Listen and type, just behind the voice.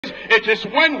It is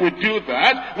when we do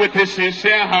that with a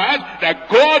sincere heart that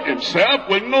God himself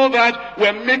will know that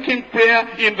we're making prayer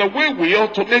in the way we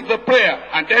ought to make the prayer.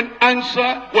 And then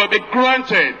answer will be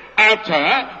granted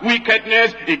after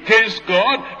wickedness against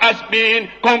God has been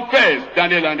confessed.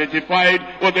 Daniel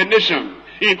identified with the nation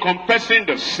in confessing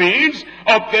the sins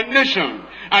of the nation.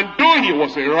 And though he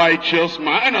was a righteous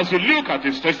man, as you look at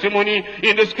his testimony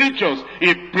in the scriptures,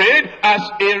 he prayed as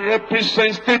a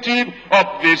representative of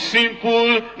the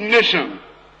sinful nation.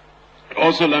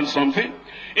 Also learned something.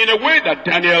 In a way that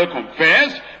Daniel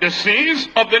confessed the sins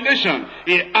of the nation,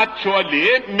 he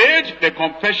actually made the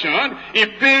confession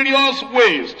in various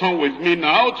ways. Turn with me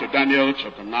now to Daniel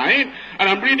chapter 9, and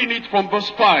I'm reading it from verse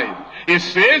 5. It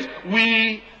says,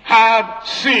 we have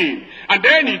sinned. And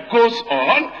then he goes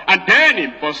on, and then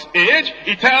in verse 8,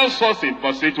 he tells us in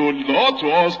verse 8, O Lord, to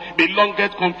us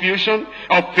belongeth confusion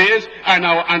of face,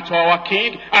 and to our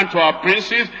king, and to our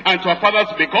princes, and to our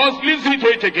fathers, because, listen to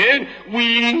it again,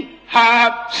 we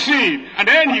have sinned. And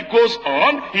then he goes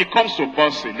on, he comes to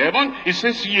verse 11, he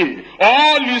says, yea,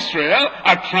 all Israel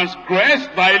have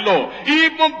transgressed thy law,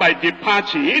 even by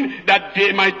departing, that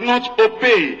they might not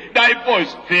obey thy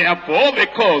voice. Therefore the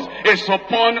curse is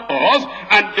upon us,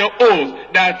 and the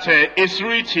oath that is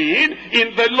written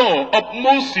in the law of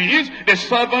Moses, the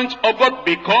servant of God,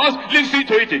 because, listen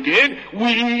to it again,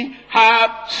 we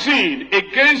have sinned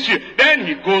against you. Then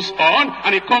he goes on,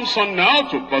 and he comes on now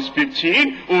to verse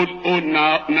 15,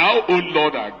 now, O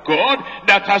Lord our God,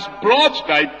 that has brought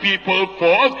thy people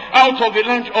forth out of the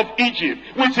land of Egypt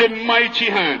with a mighty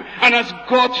hand, and has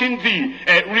gotten thee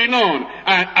renown,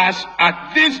 and as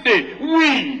at this day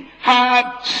we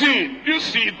have sinned. You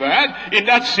see that in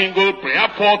that single prayer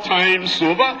 4 times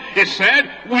over, he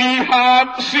said, we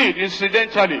have sinned.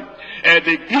 Incidentally,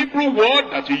 the Hebrew word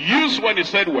that he used when he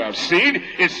said we have sinned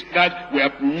is that we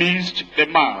have missed the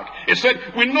mark. He said,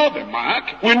 we know the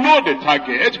mark, we know the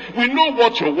target, we know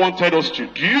what you wanted us to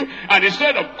do, and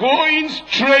instead of going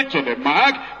straight to the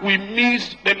mark, we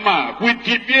missed the mark. We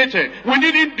deviated. We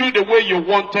didn't do the way you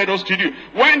wanted us to do.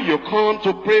 When you come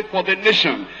to pray for the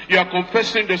nation, you are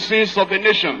confessing the sins of the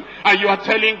nation, and you are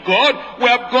telling God, we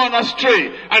have gone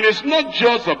astray. And it's not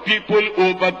just the people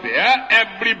over there,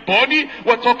 everybody.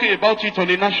 We're talking about it on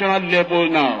a national level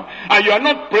now. And you are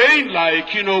not praying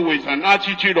like, with an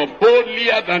attitude of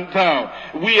holier than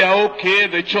thou. We are okay,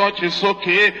 the church is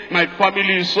okay, my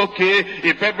family is okay.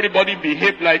 If everybody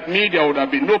behaved like me, there would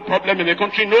have been no problem in the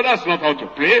country. No, that's not how to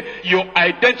pray. You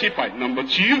identify. Number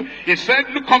 2, he said,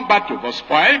 look, come back to verse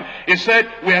 5. He said,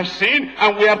 we have sinned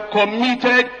and we have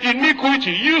committed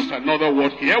iniquity. He used another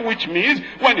word here, which means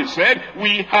when he said,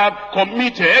 we have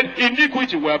committed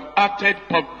iniquity, we have acted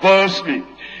perversely.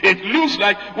 It looks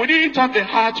like we didn't have the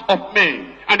heart of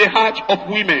men, and the heart of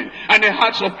women, and the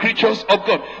hearts of creatures of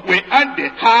God. We had the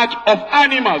heart of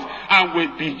animals, and we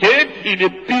behaved in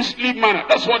a beastly manner.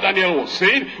 That's what Daniel was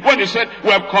saying when he said,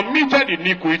 we have committed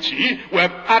iniquity, we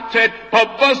have acted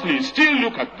perversely. Still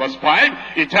look at verse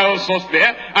 5, it tells us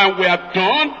there, and we have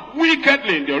done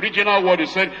wickedly. In the original word, it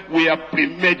said, we have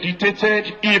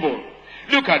premeditated evil.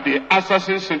 Look at the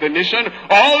assassins in the nation,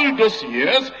 all those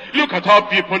years. Look at how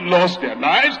people lost their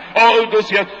lives, all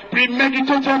those years.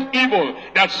 Premeditated evil,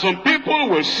 that some people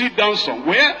will sit down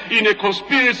somewhere in a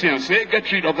conspiracy and say,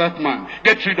 get rid of that man,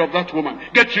 get rid of that woman,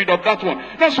 get rid of that one.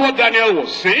 That's what Daniel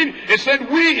was saying. He said,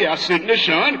 we as a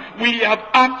nation, we have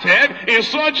acted in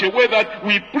such a way that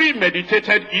we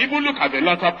premeditated evil. Look at the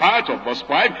latter part of verse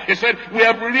 5. He said, we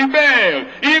have rebelled,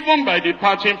 even by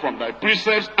departing from thy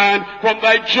precepts and from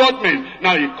thy judgment.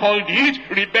 Now he called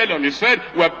it rebellion. He said,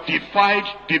 we have defied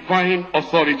divine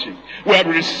authority. We have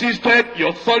resisted the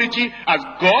authority as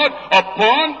God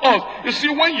upon us. You see,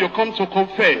 when you come to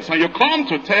confess and you come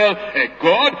to tell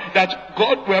God that,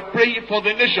 God, we are praying for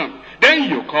the nation, then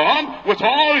you come with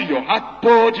all your heart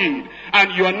burdened,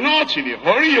 and you are not in a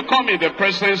hurry. You come in the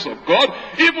presence of God,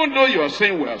 even though you are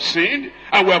saying we have sinned,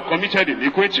 and we have committed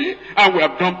iniquity, and we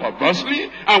have done perversely,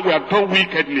 and we have done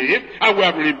wickedly, and we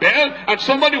have rebelled. And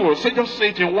somebody will say, just say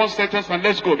it in one sentence and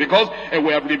let's go, because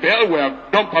we have rebelled, we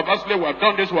have done perversely, we have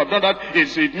done this, we have done that.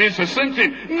 It means the same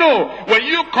thing. No, when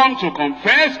you come to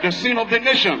confess the sin of the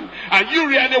nation, and you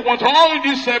really want all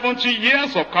these 70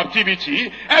 years of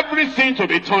captivity, everything to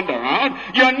be turned around,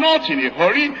 you are not in a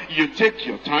hurry. You take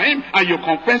your time, and you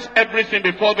confess everything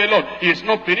before the Lord. He is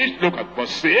not finished. Look at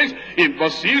verse 6. In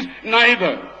verse 6, neither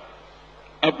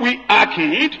have we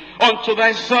hearkened unto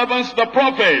thy servants the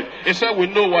prophets. He said, we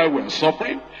know why we are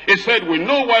suffering. He said, we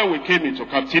know why we came into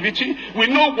captivity. We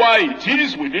know why it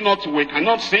is we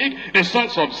cannot sing the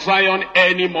songs of Zion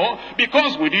anymore,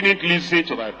 because we didn't listen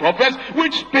to thy prophets,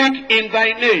 which spake in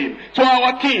thy name to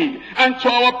our king and to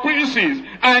our princes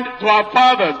and to our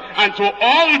fathers and to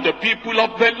all the people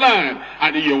of the land.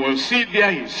 And you will see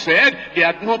there, he said, they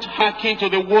had not hearkened to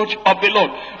the word of the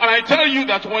Lord. And I tell you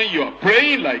that when you are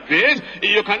praying like this,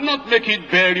 you cannot make it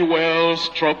very well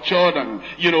structured and,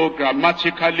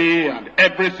 grammatically and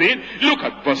everything. Look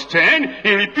at verse 10.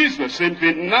 He repeats the same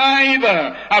thing.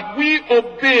 Neither have we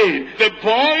obeyed the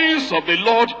voice of the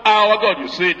Lord our God. You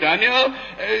say, Daniel,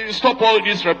 stop all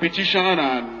this repetition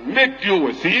and make do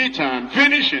with it and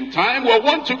finish in time. We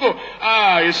want to go.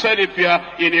 He said, if you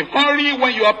are in a hurry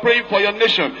when you are praying for your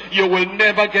nation, you will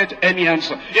never get any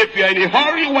answer. If you are in a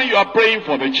hurry when you are praying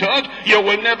for the church, you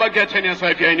will never get any answer.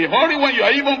 If you are in a hurry when you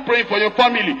are even praying for your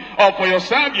family or for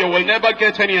yourself, you will never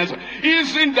get any answer.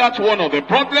 Isn't that one of the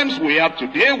problems we have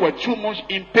today? We're too much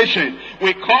impatient.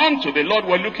 We come to the Lord,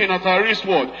 we're looking at our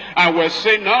wristwatch, and we're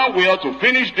saying, now we ought to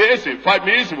finish this in 5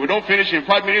 minutes. If we don't finish in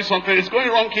 5 minutes, something is going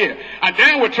wrong here. And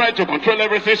then we try to control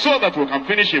everything so that we can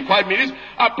finish in 5 minutes.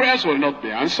 Our prayers will not be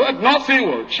answered. Nothing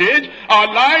will change.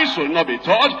 Our lives will not be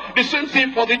taught. The same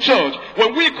thing for the church.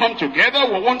 When we come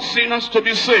together, we want sinners to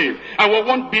be saved, and we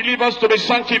want believers to be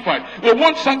sanctified. We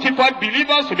want sanctified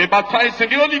believers to be baptized in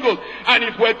the Holy Ghost. And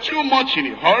if we're too much in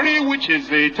a hurry, which is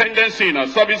a tendency in our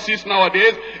services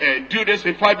nowadays, do this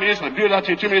in 5 minutes and do that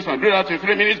in 2 minutes and do that in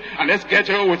 3 minutes, and let's get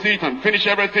away with it and finish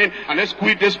everything, and let's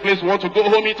quit this place, we want to go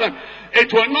home in time.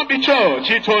 It will not be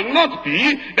church. It will not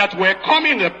be that we're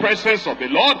coming in the presence of the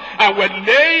Lord and we're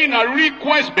laying a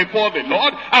request before the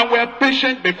Lord and we're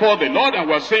patient before the Lord and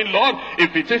we're saying, Lord,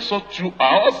 if it takes us 2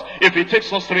 hours, if it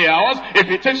takes us 3 hours, if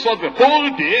it takes us the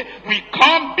whole day, we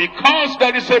come because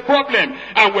there is a problem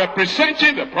and we're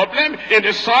presenting the problem in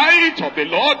the sight of the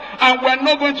Lord, and we're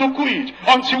not going to quit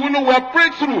until we know we're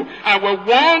breakthrough, and we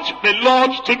want the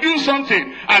Lord to do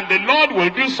something, and the Lord will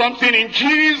do something in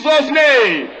Jesus'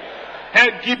 name.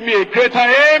 And give me a greater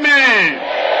amen.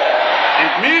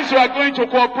 It means you are going to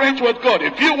cooperate with God.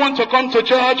 If you want to come to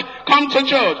church, come to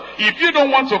church. If you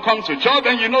don't want to come to church,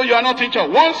 then you know you are not in church.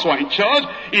 Once you are in church,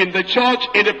 in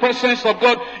the presence of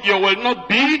God, you will not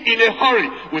be in a hurry.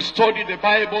 We study the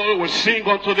Bible, we sing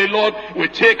unto the Lord, we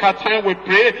take our time, we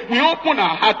pray, we open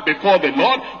our heart before the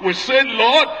Lord, we say,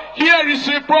 Lord, here is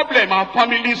a problem. Our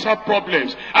families have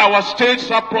problems, our states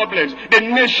have problems, the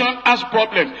nation has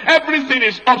problems, everything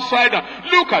is upside down.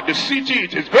 Look at the city.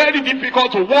 It is very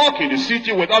difficult to walk in the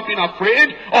city without being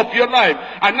afraid of your life.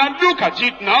 And now look at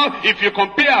it now. If you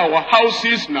compare our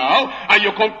houses now, and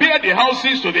you compare the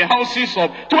houses to the houses of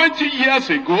 20 years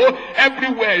ago,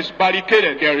 everywhere is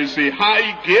barricaded. There is a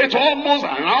high gate almost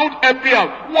around every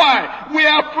house. Why? We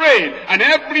are afraid. And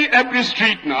every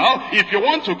street now, if you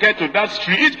want to get to that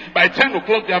street, by 10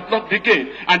 o'clock they have blocked the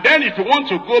gate. And then if you want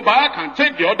to go back and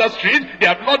take the other street, they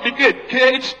have blocked the gate.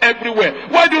 Gates everywhere.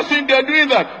 Why do you think they're doing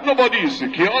that? Nobody is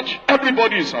secured.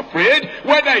 Everybody is afraid.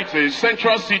 Whether it's a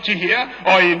central city here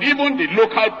or in even the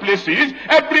local places,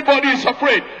 everybody is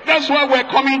afraid. That's why we're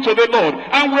coming to the Lord.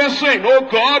 And we're saying, oh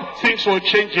God, things will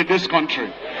change in this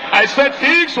country. I said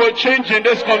things will change in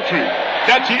this country.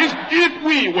 That is, if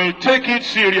we will take it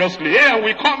seriously and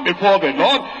we come before the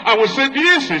Lord and we say,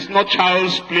 this is not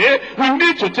child's play. We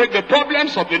need to take the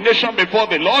problems of the nation before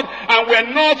the Lord, and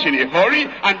we're not in a hurry,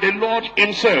 and the Lord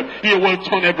himself, he will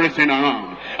turn everything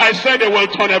around. I said he will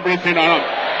turn everything around.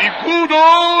 The good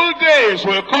old days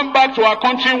will come back to our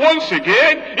country once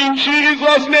again in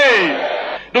Jesus' name.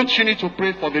 Don't you need to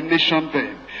pray for the nation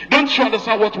then? Don't you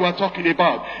understand what we are talking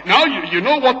about? Now, you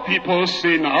know what people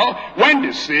say now? When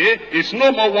they say, it's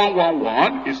no more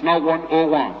 111, it's now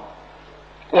 101.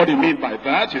 What do you mean by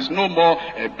that? It's no more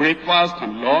breakfast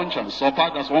and lunch and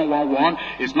supper. That's 111.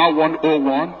 It's now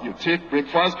 101. You take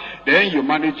breakfast, then you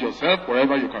manage yourself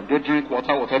wherever you can go, drink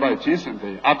water, whatever it is in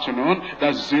the afternoon.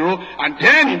 That's 0. And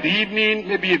then in the evening,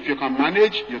 maybe if you can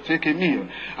manage, you take a meal.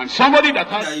 And somebody that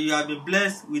has... You have been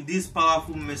blessed with this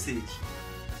powerful message.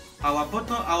 Our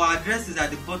address is at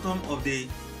the bottom of the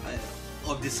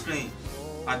screen.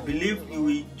 I believe you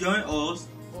will join us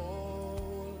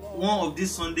one of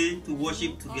this Sunday to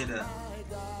worship together.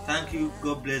 Thank you.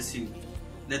 God bless you.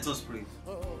 Let us pray.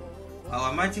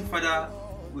 Our mighty Father,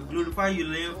 we glorify your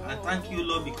name and thank you,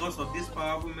 Lord, because of this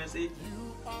powerful message.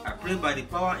 I pray by the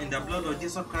power in the blood of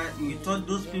Jesus Christ, you will touch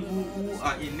those people who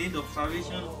are in need of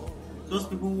salvation, those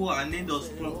people who are in need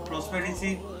of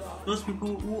prosperity, those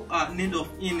people who are in need of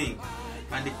healing.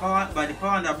 And by the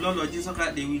power and the blood of Jesus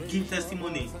Christ, they will give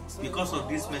testimony because of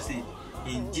this message.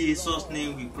 In Jesus'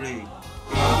 name we pray.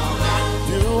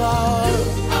 You are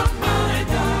my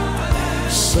God.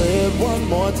 Say it one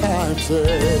more time,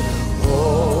 say,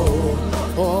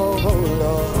 oh, oh, oh,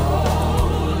 Lord.